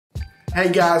Hey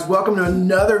guys, welcome to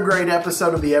another great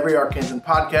episode of the Every Arkansan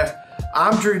podcast.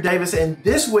 I'm Drew Davis, and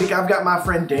this week I've got my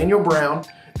friend Daniel Brown.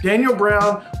 Daniel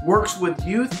Brown works with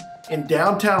youth in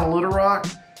downtown Little Rock.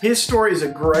 His story is a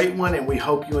great one, and we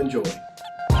hope you enjoy.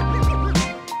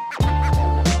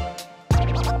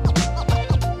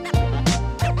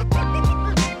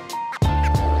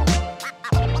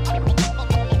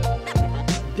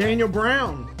 Daniel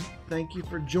Brown, thank you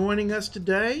for joining us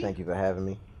today. Thank you for having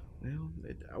me. Well,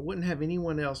 I wouldn't have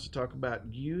anyone else to talk about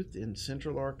youth in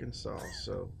Central Arkansas,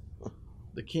 so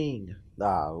the king.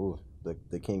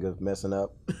 The king of messing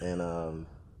up, and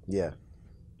yeah,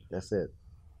 that's it.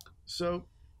 So,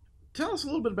 tell us a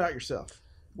little bit about yourself.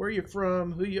 Where you're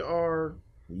from, who you are.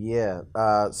 Yeah,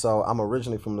 so I'm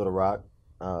originally from Little Rock.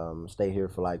 Stayed here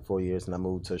for like 4 years, and I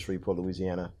moved to Shreveport,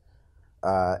 Louisiana,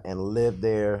 and lived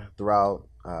there throughout,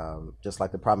 just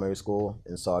like the primary school.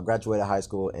 And so I graduated high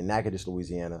school in Natchitoches,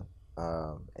 Louisiana,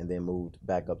 and then moved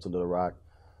back up to Little Rock.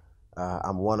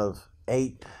 I'm one of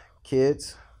 8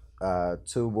 kids,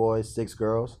 2 boys, 6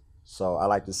 girls. So I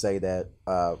like to say that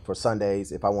for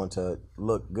Sundays, if I want to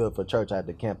look good for church, I had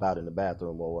to camp out in the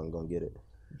bathroom or I wasn't going to get it.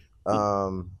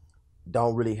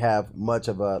 Don't really have much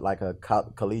of a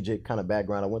collegiate kind of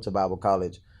background. I went to Bible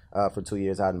college for 2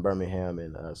 years out in Birmingham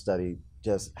and studied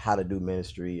just how to do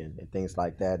ministry and things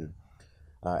like that, and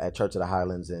at Church of the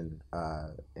Highlands, and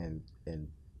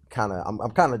kind of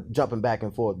I'm kind of jumping back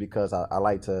and forth because I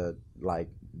like to like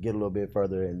get a little bit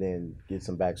further and then get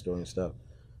some backstory and stuff.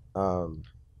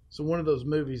 So one of those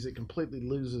movies that completely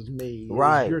loses me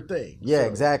right. is your thing. Yeah, so.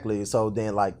 Exactly. So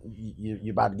then like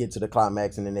you're about to get to the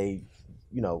climax and then they,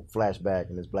 flash back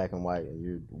and it's black and white and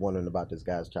you're wondering about this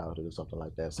guy's childhood or something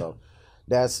like that. So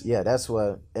that's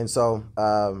what. And so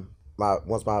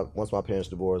once my parents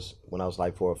divorced when I was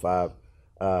like 4 or 5,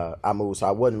 I moved. So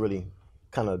I wasn't really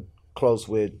kind of close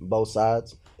with both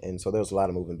sides, and so there was a lot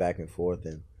of moving back and forth.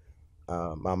 And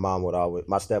my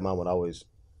stepmom would always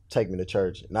take me to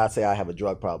church. Not say I have a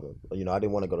drug problem. I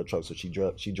didn't want to go to church, so she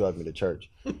drugged me to church.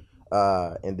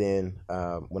 And then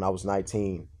when I was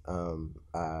 19,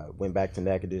 I went back to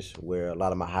Natchitoches where a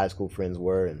lot of my high school friends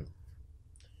were, and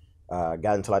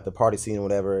got into like the party scene or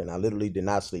whatever. And I literally did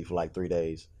not sleep for like 3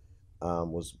 days.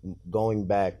 Was going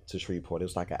back to Shreveport. It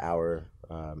was like an hour,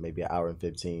 maybe an hour and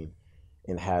 15,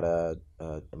 and had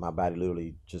my body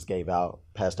literally just gave out,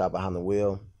 passed out behind the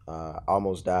wheel,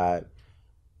 almost died.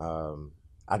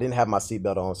 I didn't have my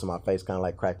seatbelt on, so my face kind of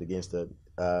like cracked against the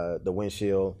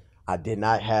windshield. I did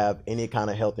not have any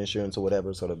kind of health insurance or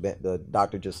whatever, so the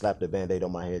doctor just slapped a Band-Aid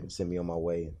on my head and sent me on my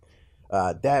way.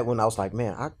 That when I was like,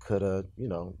 man, I could have,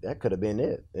 that could have been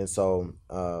it. And so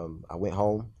I went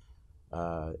home.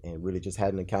 And really just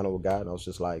had an encounter with God, and I was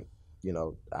just like,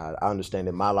 I understand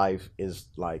that my life is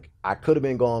like I could have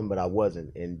been gone, but I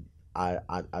wasn't, and I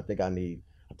think I need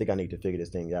to figure this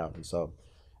thing out. And so,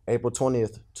 April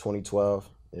 20th, 2012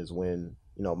 is when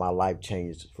my life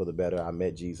changed for the better. I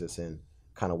met Jesus and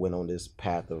kind of went on this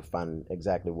path of finding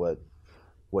exactly what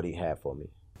He had for me.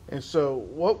 And so,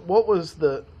 what was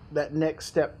that next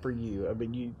step for you? I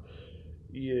mean,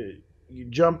 you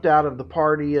jumped out of the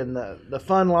party and the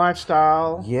fun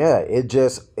lifestyle. Yeah,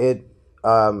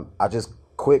 I just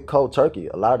quit cold turkey,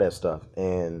 a lot of that stuff.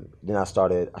 And then I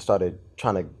started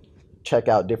trying to check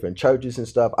out different churches and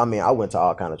stuff. I mean, I went to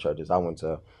all kind of churches. I went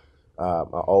to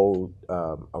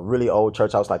a really old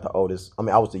church. I was like the oldest. I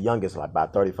mean, I was the youngest, like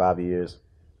about 35 years.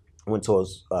 I went to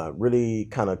a really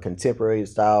kind of contemporary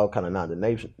style, kind of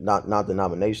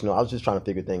non-denominational. I was just trying to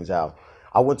figure things out.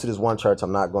 I went to this one church.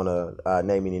 I'm not going to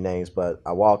name any names, but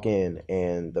I walk in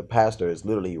and the pastor is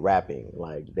literally rapping.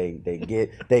 Like they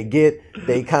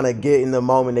kind of get in the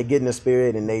moment, they get in the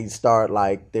spirit, and they start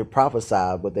like they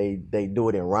prophesy, but they do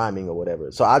it in rhyming or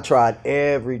whatever. So I tried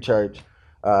every church,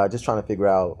 just trying to figure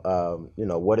out,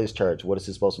 what is church? What is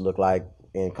it supposed to look like?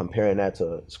 And comparing that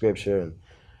to scripture. And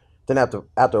then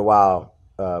after a while,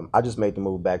 I just made the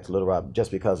move back to Little Rock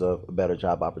just because of better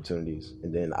job opportunities.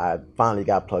 And then I finally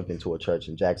got plugged into a church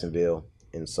in Jacksonville.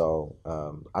 And so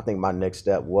I think my next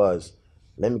step was,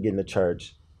 let me get in the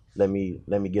church. Let me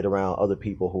get around other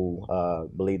people who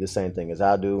believe the same thing as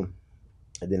I do.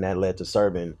 And then that led to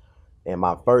serving. And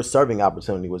my first serving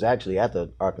opportunity was actually at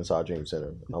the Arkansas Dream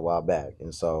Center a while back.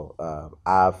 And so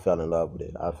I fell in love with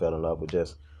it. I fell in love with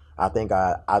I think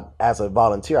I as a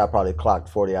volunteer, I probably clocked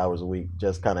 40 hours a week,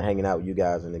 just kind of hanging out with you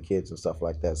guys and the kids and stuff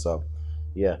like that. So,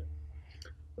 yeah.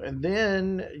 And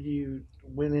then you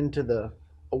went into the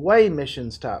away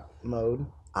missions type mode.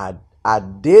 I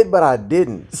did, but I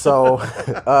didn't. So,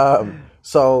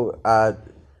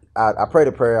 I prayed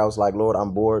a prayer. I was like, Lord,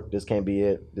 I'm bored. This can't be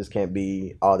it. This can't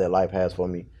be all that life has for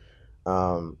me.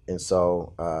 And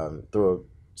so through a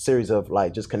series of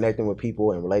like just connecting with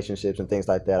people and relationships and things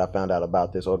like that, I found out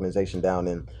about this organization down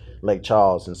in Lake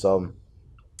Charles. And so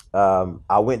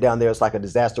I went down there. It's like a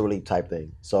disaster relief type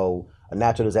thing. So a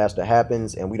natural disaster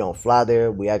happens, and we don't fly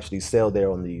there. We actually sail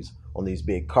there on these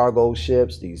big cargo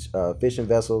ships, these fishing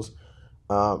vessels.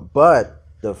 But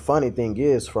the funny thing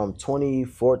is, from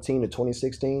 2014 to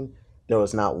 2016, there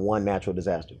was not one natural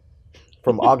disaster.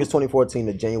 From August 2014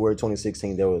 to January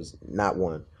 2016, there was not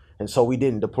one. And so we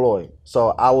didn't deploy. So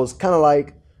I was kind of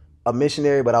like a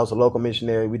missionary, but I was a local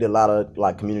missionary. We did a lot of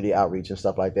like community outreach and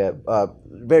stuff like that.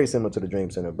 Very similar to the Dream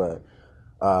Center, but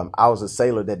I was a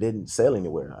sailor that didn't sail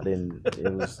anywhere. I didn't.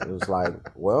 It was like,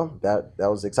 well, that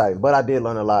was exciting, but I did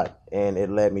learn a lot, and it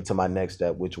led me to my next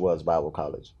step, which was Bible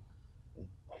college.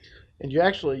 And you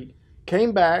actually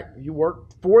came back. You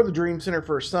worked for the Dream Center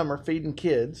for a summer, feeding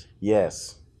kids,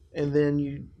 Yes, and then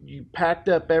you packed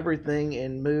up everything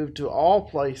and moved to all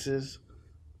places,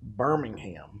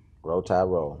 Birmingham. roll tide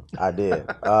roll. I did.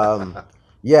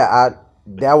 Yeah, I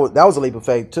that was a leap of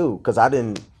faith too, because I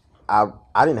didn't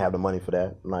have the money for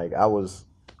that. Like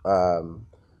um,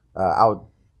 I would,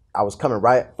 I was coming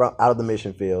right from out of the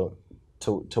mission field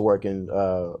to working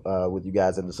with you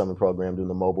guys in the summer program doing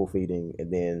the mobile feeding,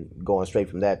 and then going straight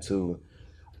from that to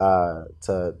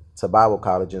Bible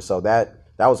college. And so that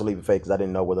was a leap of faith because I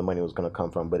didn't know where the money was going to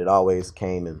come from, but it always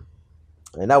came,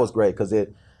 and that was great because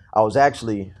it I was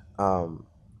actually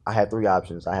I had three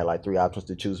options. I had like three options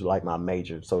to choose like my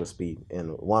major, so to speak,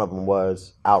 and one of them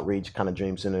was outreach, kind of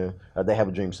dream center. They have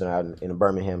a dream center out in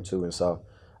Birmingham too, and so.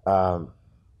 Um,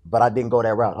 but I didn't go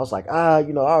that route. I was like, I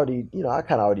already, I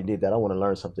kind of already did that. I want to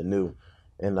learn something new,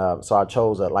 and so I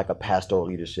chose like a pastoral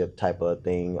leadership type of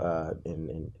thing,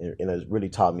 and it really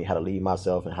taught me how to lead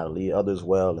myself and how to lead others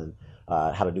well, and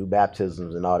how to do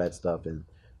baptisms and all that stuff. And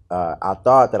I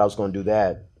thought that I was going to do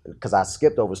that because I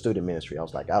skipped over student ministry. I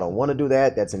was like, I don't want to do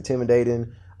that. That's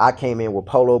intimidating. I came in with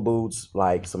polo boots,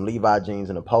 like some Levi jeans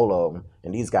and a polo,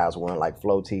 and these guys were wearing like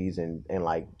flow tees and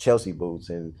like Chelsea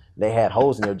boots, and they had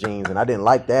holes in their jeans, and I didn't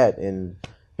like that. And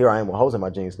here I am with holes in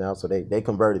my jeans now. So they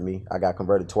converted me. I got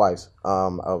converted twice.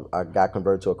 I got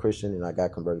converted to a Christian, and I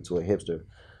got converted to a hipster.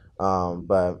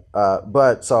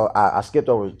 But so I skipped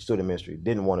over student ministry.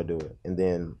 Didn't want to do it, and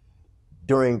then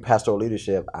during pastoral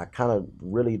leadership, I kind of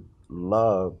really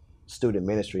loved student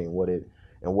ministry and what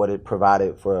it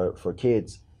provided for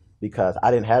kids because I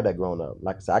didn't have that growing up.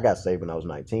 Like I said, I got saved when I was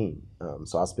 19,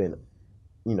 so I spent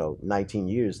 19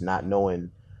 years not knowing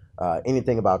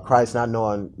anything about Christ, not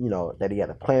knowing that He had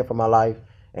a plan for my life.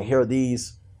 And here are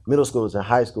these middle schoolers and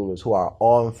high schoolers who are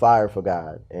all on fire for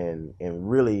God, and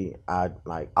really I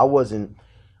wasn't.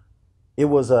 It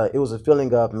was a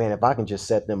feeling of, man, if I can just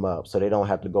set them up so they don't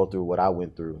have to go through what I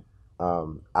went through,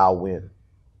 I'll win.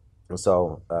 And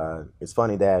so it's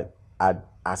funny that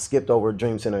I skipped over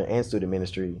Dream Center and student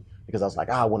ministry because I was like,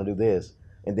 I want to do this,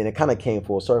 and then it kind of came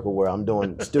full circle where I'm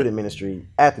doing student ministry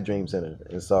at the Dream Center.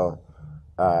 And so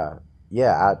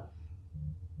yeah,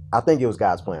 I think it was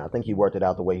God's plan. I think He worked it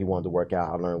out the way He wanted to work out.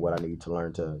 I learned what I need to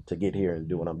learn to get here and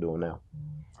do what I'm doing now.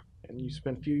 And you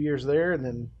spent a few years there, and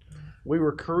then we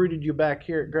recruited you back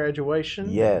here at graduation.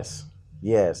 Yes,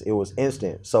 yes, it was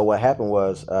instant. So what happened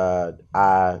was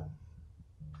I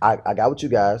got with you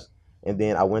guys, and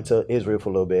then I went to Israel for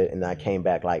a little bit, and I came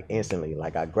back like instantly.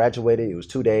 Like I graduated, it was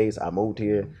 2 days. I moved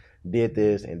here, did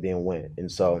this, and then went.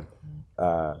 And so,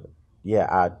 yeah,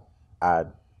 I I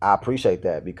appreciate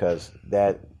that because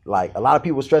that like a lot of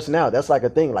people stressing out. That's like a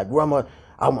thing. Like where I'm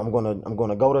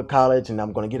gonna go to college and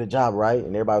I'm gonna get a job, right?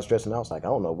 And everybody was stressing out. It's like I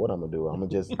don't know what I'm gonna do. I'm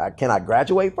gonna just can I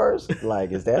graduate first?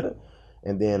 Like is that it?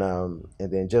 And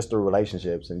then just through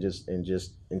relationships and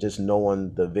just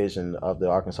knowing the vision of the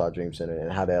Arkansas Dream Center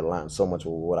and how that aligns so much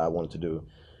with what I wanted to do,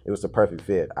 it was the perfect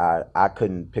fit. I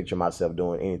couldn't picture myself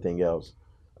doing anything else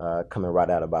coming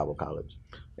right out of Bible college.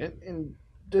 And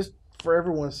just for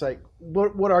everyone's sake,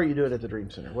 what are you doing at the Dream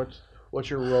Center? What's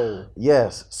your role?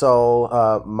 Yes.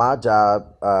 So my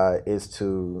job is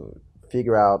to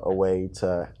figure out a way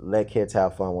to let kids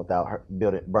have fun without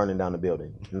burning down the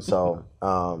building. And so,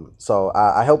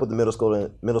 I help with the middle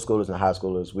schoolers and high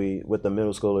schoolers. With the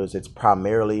middle schoolers, it's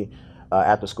primarily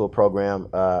after school program,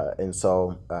 and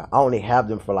so I only have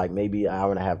them for like maybe an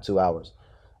hour and a half, 2 hours.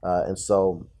 And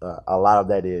so a lot of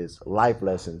that is life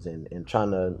lessons and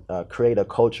trying to create a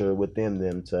culture within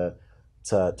them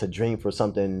to dream for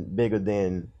something bigger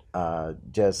than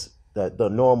just the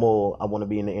normal, I want to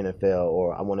be in the NFL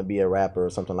or I want to be a rapper or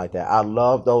something like that. I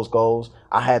love those goals.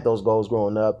 I had those goals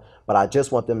growing up, but I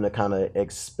just want them to kind of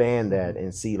expand that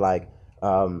and see like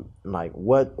Like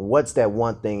what's that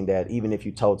one thing that even if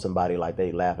you told somebody, like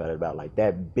they laugh at it about, like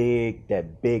that big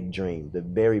dream, the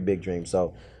very big dream.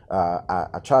 So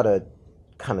I try to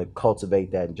kind of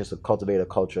cultivate that, and just to cultivate a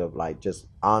culture of like just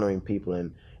honoring people,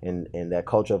 and that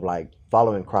culture of like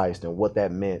following Christ and what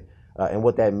that meant, and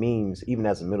what that means even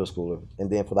as a middle schooler. And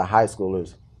then for the high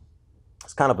schoolers,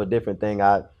 it's kind of a different thing.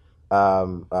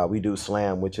 We do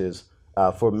slam, which is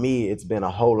for me, it's been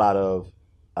a whole lot of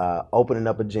opening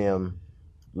up a gym,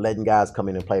 letting guys come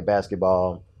in and play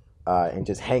basketball, and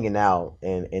just hanging out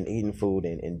and eating food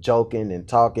and joking and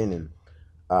talking,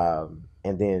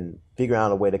 and then figuring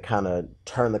out a way to kind of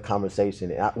turn the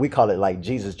conversation. We call it like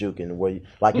Jesus juking, where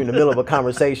like you're in the middle of a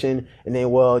conversation, and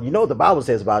then, well, you know what the Bible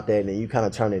says about that, and then you kind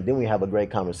of turn it. Then we have a great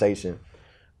conversation.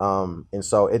 And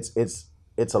so it's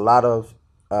a lot of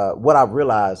what I've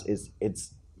realized is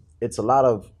it's a lot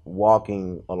of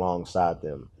walking alongside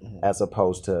them, as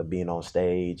opposed to being on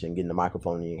stage and getting the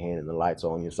microphone in your hand and the lights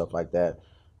on you and stuff like that.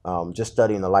 Just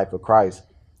studying the life of Christ,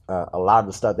 a lot of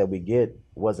the stuff that we get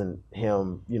wasn't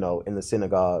him, in the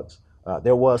synagogues.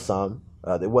 There was some.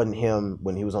 There wasn't him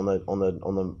when he was on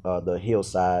the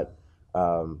hillside,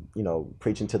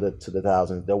 preaching to the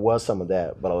thousands. There was some of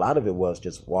that, but a lot of it was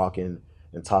just walking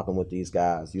and talking with these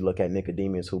guys. You look at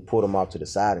Nicodemus, who pulled him off to the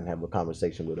side and have a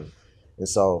conversation with him. And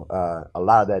so a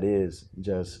lot of that is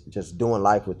just doing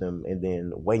life with them, and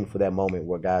then waiting for that moment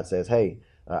where God says, hey,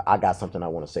 I got something I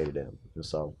want to say to them. And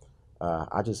so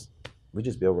we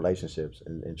just build relationships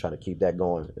and try to keep that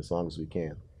going as long as we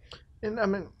can. And I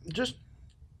mean, just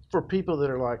for people that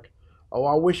are like, oh,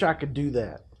 I wish I could do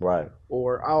that. Right.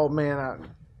 Or, oh man,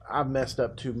 I've messed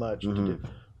up too much to do.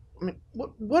 I mean,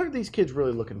 what are these kids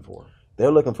really looking for?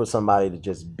 They're looking for somebody to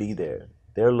just be there.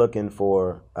 They're looking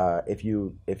for if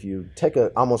you take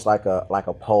almost like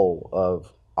a poll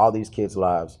of all these kids'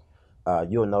 lives,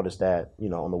 you'll notice that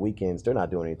on the weekends they're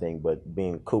not doing anything but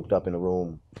being cooped up in a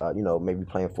room, maybe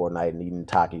playing Fortnite and eating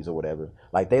Takis or whatever.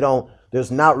 Like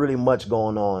there's not really much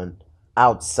going on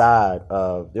outside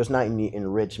of. There's not any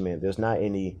enrichment. There's not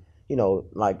any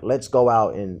like let's go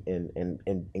out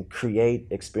and create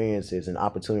experiences and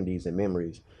opportunities and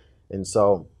memories. And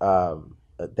so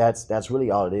that's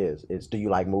really all it is. It's, do you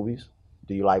like movies?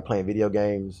 Do you like playing video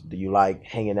games? Do you like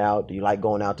hanging out? Do you like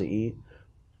going out to eat?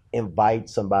 Invite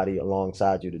somebody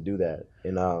alongside you to do that.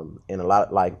 And a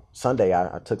lot, like Sunday,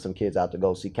 I took some kids out to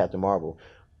go see Captain Marvel,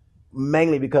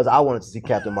 mainly because I wanted to see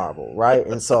Captain Marvel, right?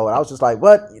 And so I was just like,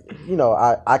 what?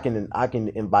 I can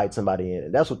invite somebody in,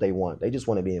 and that's what they want. They just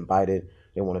want to be invited.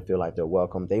 They want to feel like they're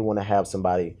welcome. They want to have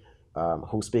somebody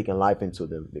who's speaking life into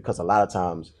them, because a lot of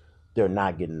times they're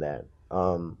not getting that.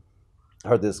 I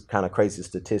heard this kind of crazy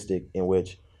statistic in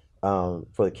which for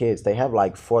the kids, they have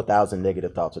like 4,000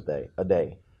 negative thoughts a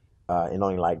day. And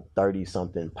only like 30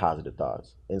 something positive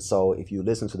thoughts. And so if you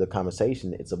listen to the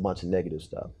conversation, it's a bunch of negative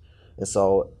stuff. And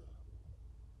so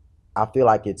I feel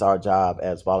like it's our job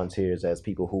as volunteers, as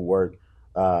people who work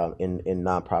in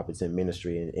nonprofits and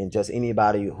ministry, and just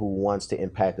anybody who wants to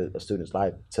impact a student's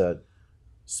life, to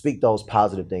speak those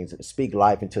positive things, speak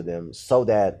life into them, so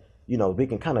that we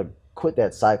can kind of quit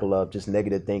that cycle of just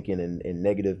negative thinking and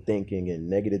negative thinking and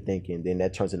negative thinking. Then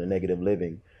that turns into negative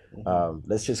living.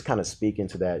 Let's just kind of speak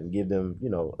into that and give them,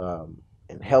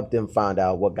 and help them find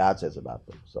out what God says about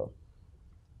them. So,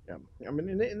 yeah, I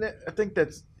mean, I think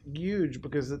that's huge,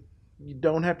 because you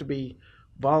don't have to be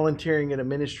volunteering in a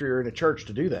ministry or in a church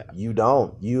to do that. You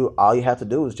don't. All you have to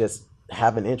do is just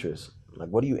have an interest. Like,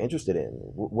 what are you interested in?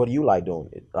 What do you like doing?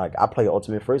 Like, I played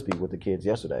ultimate frisbee with the kids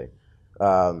yesterday.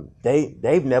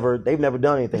 They've never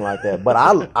done anything like that, but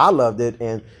I loved it.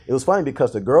 And it was funny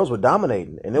because the girls were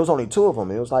dominating, and there was only two of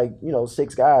them. It was like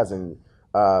 6 guys, and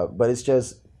but it's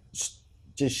just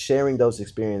sharing those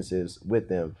experiences with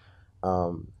them,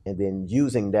 and then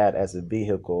using that as a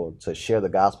vehicle to share the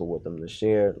gospel with them, to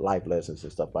share life lessons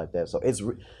and stuff like that. So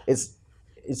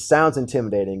it sounds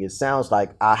intimidating. It sounds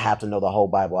like I have to know the whole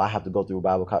Bible. I have to go through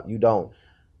Bible college. You don't.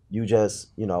 You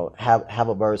just, have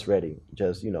a verse ready.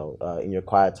 Just, in your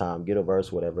quiet time, get a verse,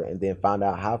 whatever, and then find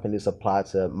out, how can this apply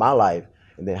to my life,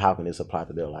 and then how can this apply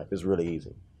to their life. It's really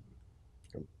easy.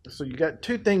 So you got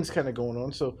two things kind of going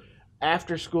on. So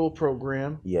after school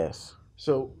program. Yes.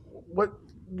 So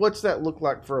what's that look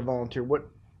like for a volunteer? What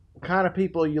kind of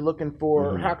people are you looking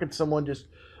for? How could someone just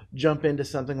jump into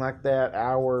something like that?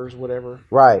 Hours, whatever.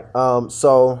 Right.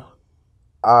 So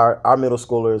our middle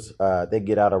schoolers, they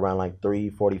get out around like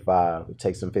 3:45. It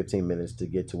takes them 15 minutes to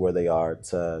get to where they are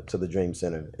to the Dream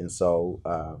Center. And so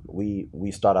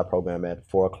we start our program at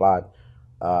 4 o'clock.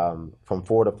 From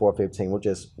 4 to 4:15,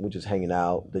 we're just hanging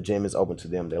out. The gym is open to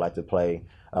them. They like to play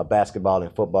basketball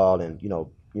and football, and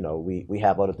we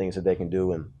have other things that they can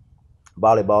do and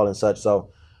volleyball and such.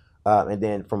 So and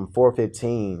then from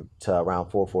 4:15 to around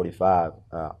 4:45,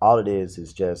 all it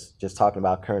is just talking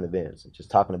about current events, just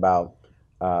talking about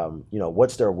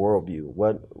what's their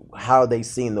worldview, how are they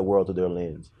seeing the world through their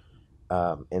lens.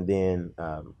 And then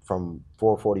from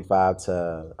 4:45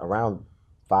 to around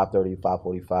 5:30,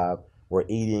 5:45, we're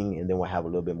eating, and then we'll have a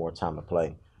little bit more time to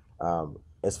play.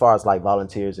 As far as like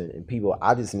volunteers and people,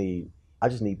 I just need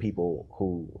people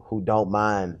who don't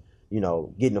mind,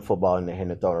 getting a football in their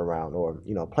hand and throwing it around, or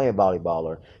playing volleyball,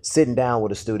 or sitting down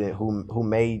with a student who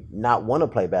may not want to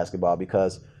play basketball,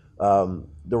 because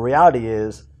the reality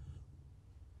is,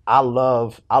 I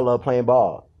love playing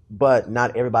ball, but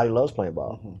not everybody loves playing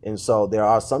ball. Mm-hmm. And so there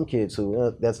are some kids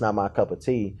who that's not my cup of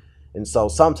tea. And so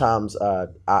sometimes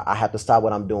I have to stop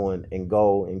what I'm doing and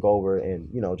go over and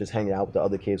just hang out with the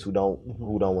other kids who don't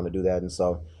want to do that. And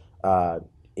so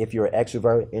if you're an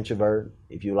extrovert, introvert,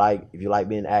 if you like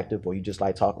being active, or you just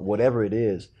like talking, whatever it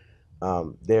is,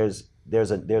 there's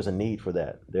a need for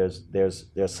that. There's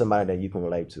somebody that you can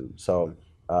relate to. So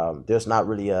there's not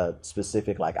really a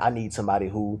specific, like, I need somebody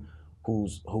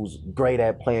who's great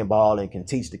at playing ball and can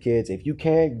teach the kids. If you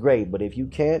can, great. But if you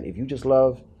can't, if you just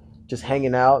love just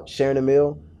hanging out, sharing a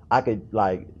meal, I could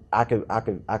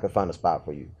find a spot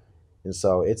for you. And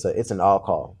so it's an all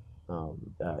call.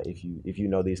 If you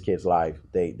know these kids' life,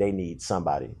 they need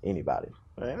somebody, anybody.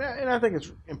 And I think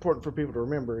it's important for people to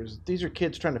remember is these are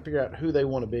kids trying to figure out who they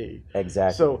want to be.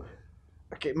 Exactly. So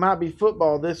it might be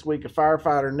football this week, a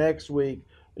firefighter next week,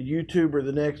 a YouTuber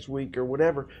the next week, or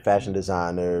whatever. Fashion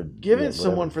designer. Giving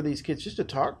someone for these kids just to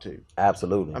talk to.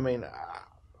 Absolutely. I mean,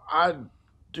 I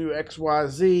do X, Y,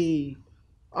 Z.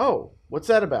 Oh, what's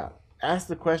that about? Ask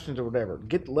the questions or whatever.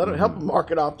 Let them help them mark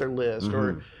it off their list.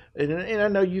 Mm-hmm. And I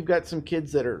know you've got some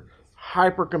kids that are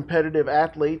hyper competitive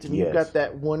athletes, and you've got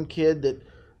that one kid that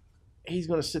he's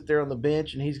going to sit there on the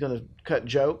bench and he's going to cut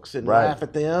jokes and laugh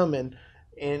at them, and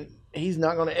he's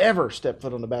not going to ever step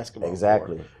foot on the basketball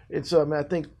court. And so, I mean, I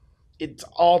think it's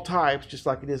all types, just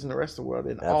like it is in the rest of the world,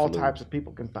 and all types of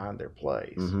people can find their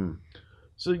place. Mm-hmm.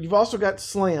 So you've also got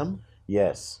Slam.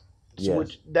 Yes.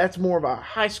 Which that's more of a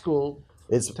high school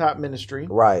type ministry.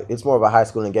 Right. It's more of a high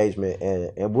school engagement,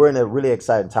 and we're in a really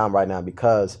exciting time right now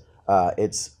because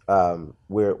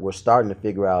we're starting to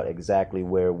figure out exactly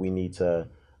where we need to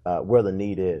where the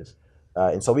need is.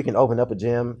 And so we can open up a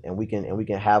gym, and we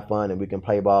can have fun, and we can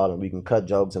play ball, and we can cut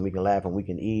jokes, and we can laugh, and we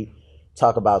can eat,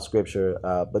 talk about scripture,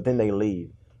 but then they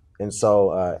leave. And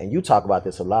so, and you talk about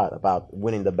this a lot, about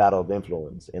winning the battle of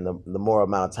influence, and the more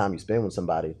amount of time you spend with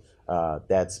somebody,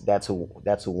 that's who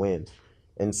wins.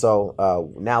 And so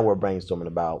now we're brainstorming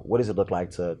about what does it look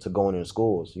like to go into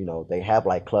schools. They have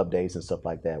like club days and stuff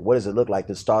like that. What does it look like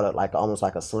to start almost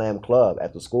like a Slam club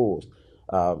at the schools?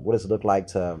 What does it look like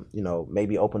to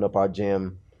maybe open up our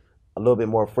gym a little bit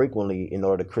more frequently in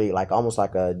order to create almost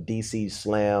like a DC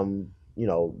Slam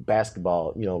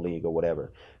basketball league or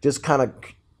whatever? Just kind of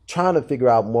trying to figure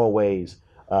out more ways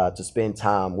to spend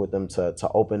time with them, to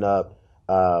open up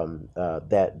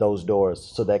those doors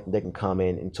so that they can come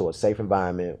into a safe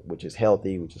environment, which is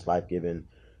healthy, which is life-giving.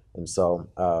 And so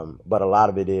but a lot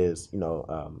of it is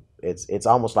it's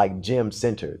almost like gym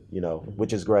centered,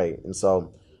 which is great. And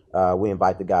so we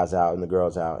invite the guys out and the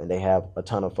girls out, and they have a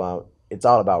ton of fun. It's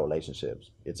all about relationships.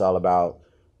 It's all about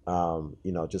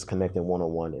just connecting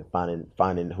one-on-one and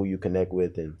finding who you connect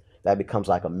with, and that becomes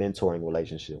like a mentoring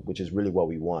relationship, which is really what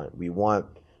we want. We want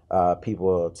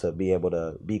people to be able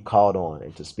to be called on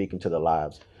and to speak into their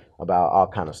lives about all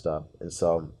kind of stuff. And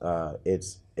so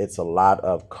it's a lot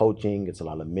of coaching, it's a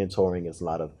lot of mentoring, it's a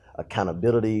lot of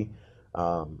accountability,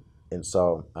 and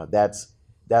so that's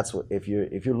what, if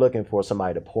you're looking for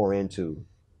somebody to pour into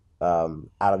out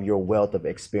of your wealth of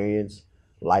experience,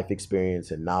 life experience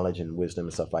and knowledge and wisdom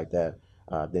and stuff like that,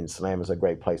 then Slam is a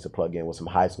great place to plug in with some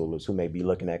high schoolers who may be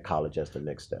looking at college as the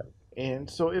next step. And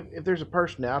so if there's a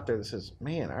person out there that says,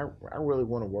 man, I really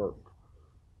want to work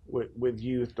with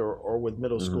youth or with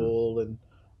middle school, and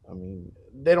I mean,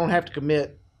 they don't have to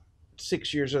commit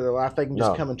 6 years of their life. They can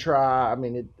just come and try. I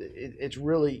mean, it's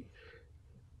really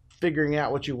figuring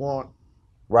out what you want.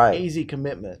 Right. Easy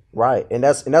commitment. Right. And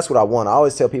that's what I want. I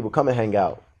always tell people, come and hang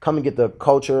out. Come and get the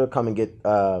culture. Come and get,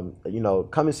 come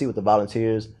and see what the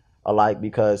volunteers are like,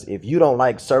 because if you don't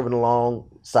like serving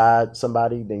alongside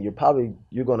somebody, then you're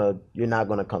not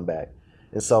gonna come back.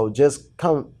 And so just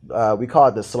come. We call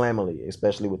it the Slamily,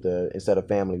 especially instead of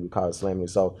family, we call it Slamily.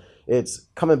 So it's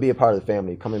come and be a part of the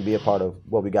family. Come and be a part of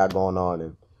what we got going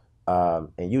on,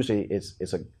 and usually it's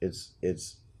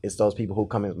those people who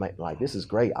come in like, this is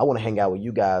great. I want to hang out with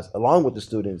you guys along with the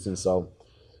students, and so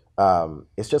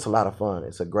it's just a lot of fun.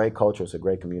 It's a great culture. It's a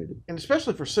great community. And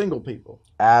especially for single people.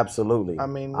 Absolutely. I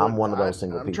mean, I'm one of those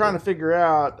single people. I'm trying to figure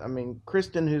out, I mean,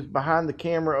 Kristen, who's behind the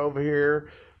camera over here,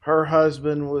 her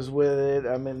husband was with it.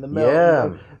 I mean,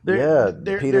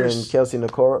 Peter and Kelsey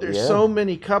Nicole. There's so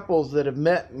many couples that have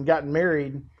met and gotten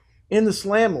married in the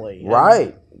Slamily.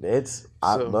 Right.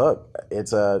 Look,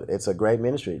 it's a great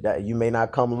ministry. That you may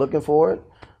not come looking for it,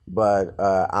 but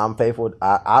I'm faithful.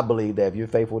 I believe that if you're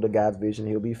faithful to God's vision,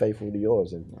 He'll be faithful to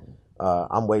yours, and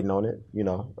I'm waiting on it.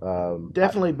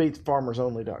 Definitely beats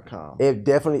FarmersOnly.com. It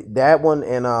definitely, that one,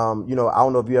 and I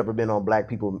don't know if you ever been on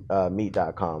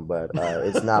BlackPeopleMeet.com, but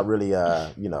it's not really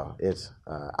it's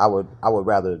I would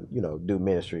rather do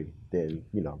ministry than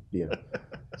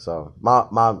So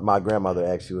my grandmother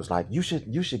actually was like, you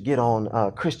should get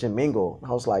on Christian Mingle.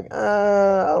 I was like,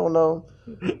 I don't know.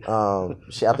 I've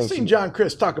seen John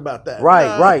Chris talk about that.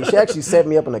 Right. She actually set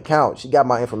me up an account. She got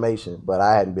my information, but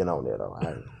I hadn't been on there though.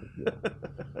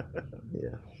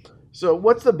 Yeah. So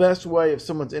what's the best way if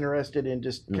someone's interested in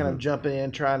just kind of jumping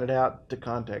in, trying it out, to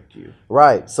contact you?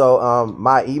 Right. So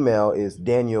my email is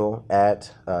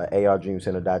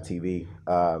daniel@ardreamcenter.tv,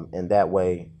 and that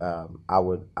way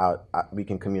we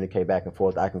can communicate back and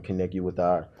forth. I can connect you with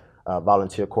our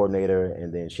volunteer coordinator,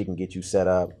 and then she can get you set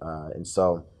up. And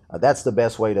so that's the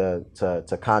best way to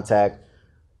contact.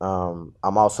 I'm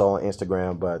also on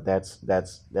Instagram, but that's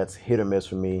hit or miss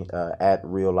for me. At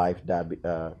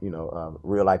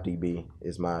real-life.db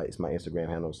is my Instagram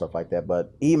handle and stuff like that.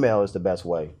 But email is the best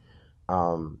way,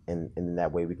 and in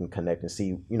that way we can connect and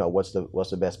see what's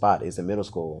the best spot. Is it middle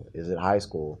school? Is it high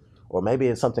school? Or maybe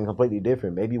it's something completely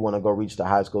different. Maybe you want to go reach the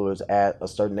high schoolers at a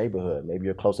certain neighborhood. Maybe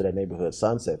you're close to that neighborhood,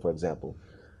 Sunset, for example.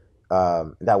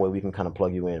 That way we can kind of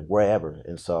plug you in wherever.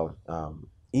 And so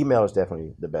email is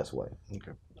definitely the best way.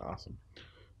 Okay. Awesome.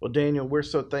 Well, Daniel, we're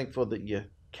so thankful that you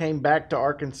came back to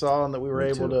Arkansas and that we were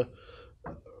able to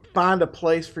find a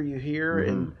place for you here.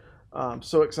 And I'm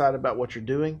so excited about what you're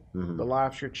doing, the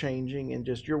lives you're changing, and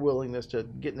just your willingness to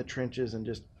get in the trenches and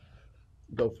just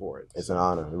go for it. It's an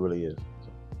honor. It really is.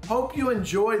 Hope you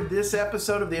enjoyed this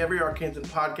episode of the Every Arkansan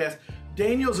podcast.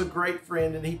 Daniel's a great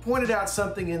friend, and he pointed out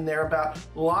something in there about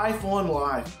life on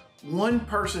life. One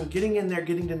person getting in there,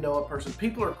 getting to know a person.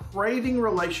 People are craving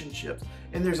relationships,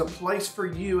 and there's a place for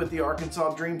you at the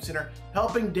Arkansas Dream Center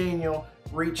helping Daniel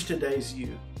reach today's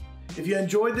youth. If you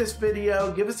enjoyed this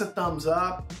video, give us a thumbs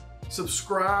up,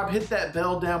 subscribe, hit that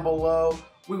bell down below.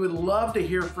 We would love to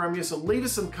hear from you, so leave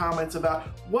us some comments about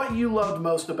what you loved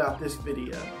most about this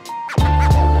video.